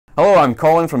Hello, I'm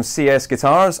Colin from CS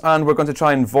Guitars and we're going to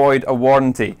try and void a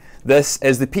warranty. This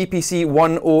is the PPC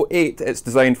 108. It's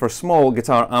designed for small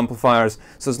guitar amplifiers,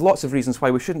 so there's lots of reasons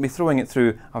why we shouldn't be throwing it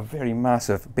through a very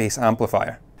massive bass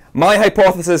amplifier. My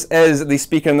hypothesis is the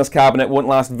speaker in this cabinet won't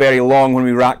last very long when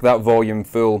we rack that volume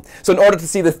full. So in order to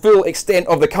see the full extent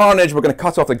of the carnage, we're going to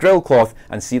cut off the grill cloth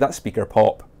and see that speaker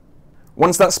pop.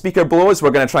 Once that speaker blows,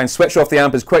 we're going to try and switch off the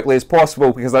amp as quickly as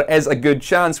possible because there is a good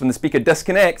chance when the speaker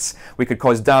disconnects, we could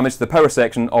cause damage to the power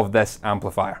section of this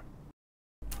amplifier.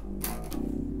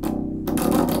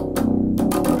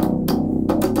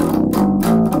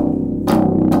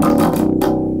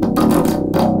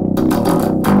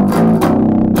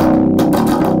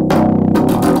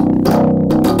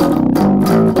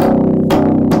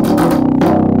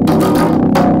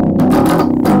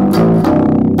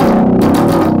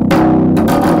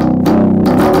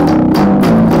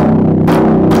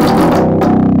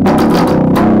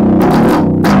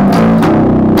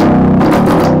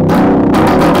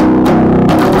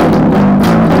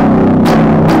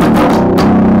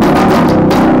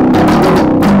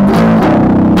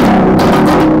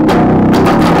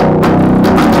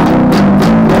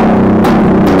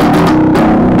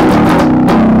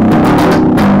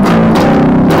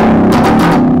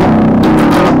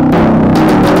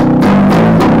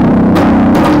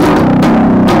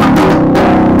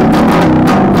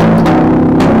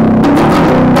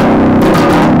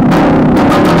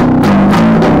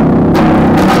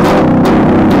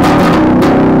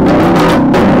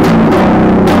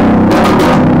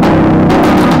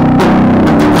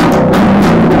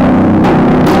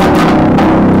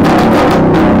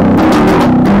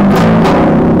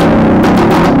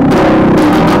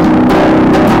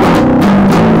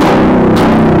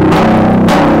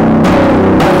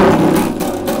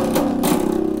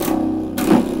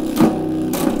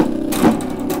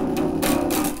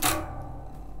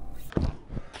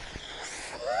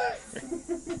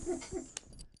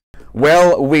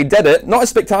 Well, we did it. Not as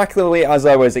spectacularly as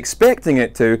I was expecting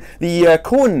it to. The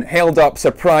cone held up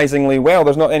surprisingly well.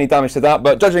 There's not any damage to that,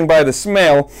 but judging by the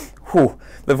smell, whew,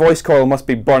 the voice coil must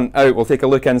be burnt out. We'll take a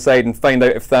look inside and find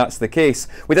out if that's the case.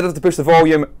 We did have to push the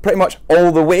volume pretty much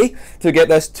all the way to get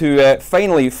this to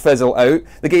finally fizzle out.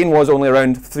 The gain was only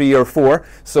around 3 or 4,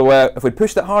 so if we'd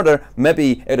pushed it harder,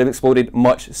 maybe it would have exploded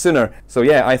much sooner. So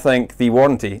yeah, I think the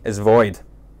warranty is void.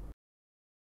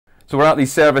 So we're at the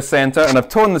service centre and I've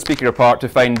torn the speaker apart to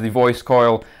find the voice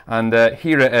coil, and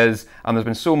here it is, and there's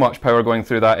been so much power going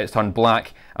through that it's turned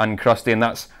black and crusty, and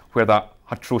that's where that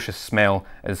atrocious smell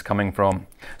is coming from.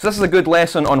 So this is a good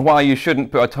lesson on why you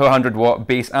shouldn't put a 200 watt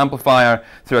bass amplifier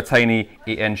through a tiny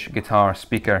 8-inch guitar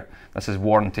speaker. This is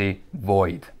warranty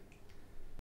void.